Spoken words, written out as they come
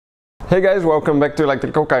Hey guys, welcome back to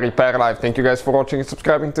Electrical Car Repair Live. Thank you guys for watching and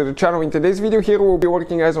subscribing to the channel. In today's video here we'll be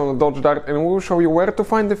working guys on a Dodge Dart and we'll show you where to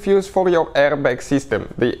find the fuse for your airbag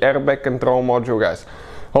system, the airbag control module guys.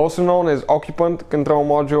 Also known as occupant control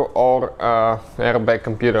module or airbag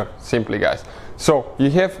computer, simply guys. So you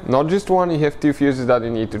have not just one, you have two fuses that you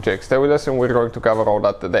need to check. Stay with us and we're going to cover all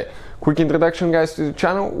that today. Quick introduction guys to the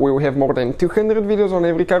channel. We will have more than 200 videos on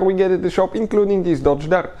every car we get at the shop, including this Dodge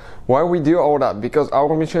Dart. Why we do all that? Because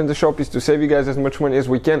our mission in the shop is to save you guys as much money as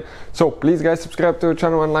we can. So please guys subscribe to the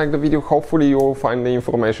channel and like the video. Hopefully you will find the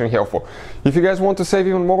information helpful. If you guys want to save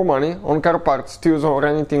even more money on car parts, tools or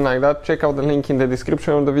anything like that, check out the link in the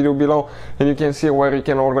description of the video below and you can see where you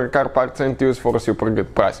can order car parts and tools for a super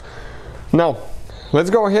good price. Now, let's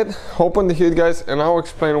go ahead, open the hood guys, and I'll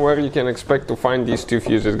explain where you can expect to find these two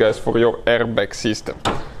fuses guys for your airbag system.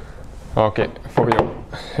 Okay, for your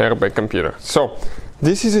airbag computer. So,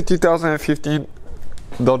 this is a 2015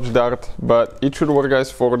 Dodge Dart, but it should work guys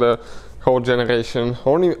for the whole generation.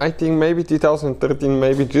 Only, I think maybe 2013,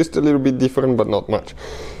 maybe just a little bit different, but not much.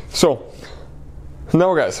 So,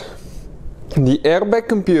 now guys, the airbag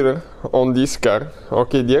computer on this car,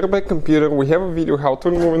 okay, the airbag computer, we have a video how to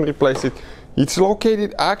remove and replace it. It's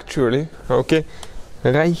located actually, okay,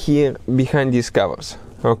 right here behind these covers.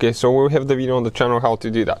 Okay, so we'll have the video on the channel how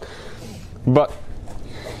to do that. But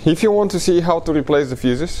if you want to see how to replace the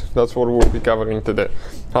fuses, that's what we'll be covering today.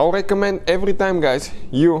 I'll recommend every time guys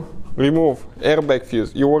you remove airbag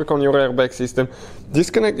fuse, you work on your airbag system,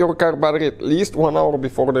 disconnect your car battery at least 1 hour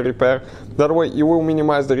before the repair. That way you will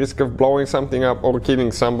minimize the risk of blowing something up or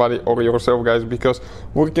killing somebody or yourself guys, because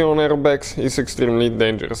working on airbags is extremely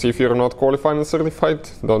dangerous. If you're not qualified and certified,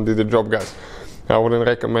 don't do the job guys. I wouldn't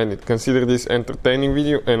recommend it. Consider this entertaining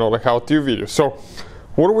video and not a how-to video. So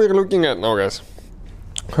what we're looking at now guys,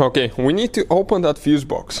 okay, we need to open that fuse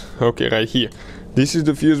box, okay, right here. This is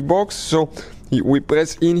the fuse box, so we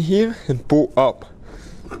press in here and pull up,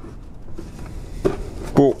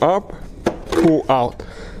 pull out.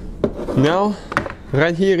 Now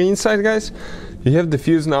right here inside guys, you have the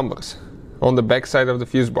fuse numbers on the back side of the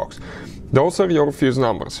fuse box. Those are your fuse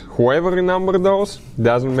numbers. Whoever renumbered those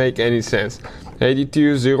doesn't make any sense.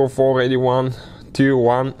 82, 04, 81,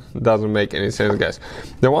 21 doesn't make any sense guys.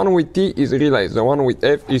 The one with T is relays, the one with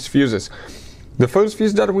F is fuses. The first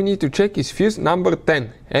fuse that we need to check is fuse number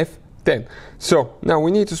 10, F10. So now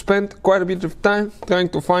we need to spend quite a bit of time trying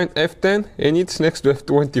to find F10, and it's next to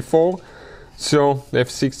F24, so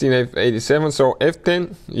F16, F87, so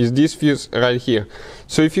F10 is this fuse right here.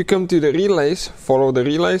 So if you come to the relays, follow the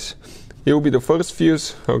relays, it will be the first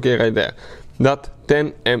fuse, okay, right there, that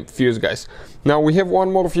 10 fuse guys. Now we have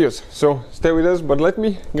one more fuse, so stay with us, but let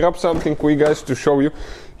me grab something quick guys to show you.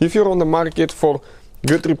 If you're on the market for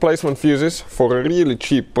good replacement fuses for a really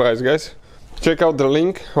cheap price guys, check out the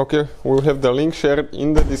link, okay, we'll have the link shared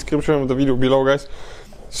in the description of the video below guys,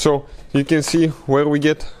 so you can see where we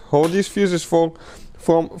get all these fuses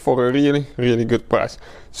from for a really good price.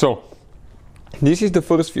 So this is the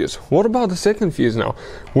first fuse. What about the second fuse now?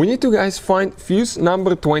 We need to guys find fuse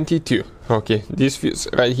number 22, okay, this fuse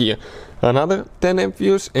right here, another 10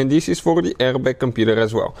 fuse, and this is for the airbag computer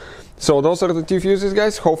as well. So those are the two fuses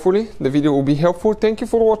guys. Hopefully the video will be helpful. Thank you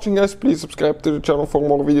for watching guys. Please subscribe to the channel for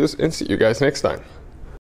more videos and see you guys next time.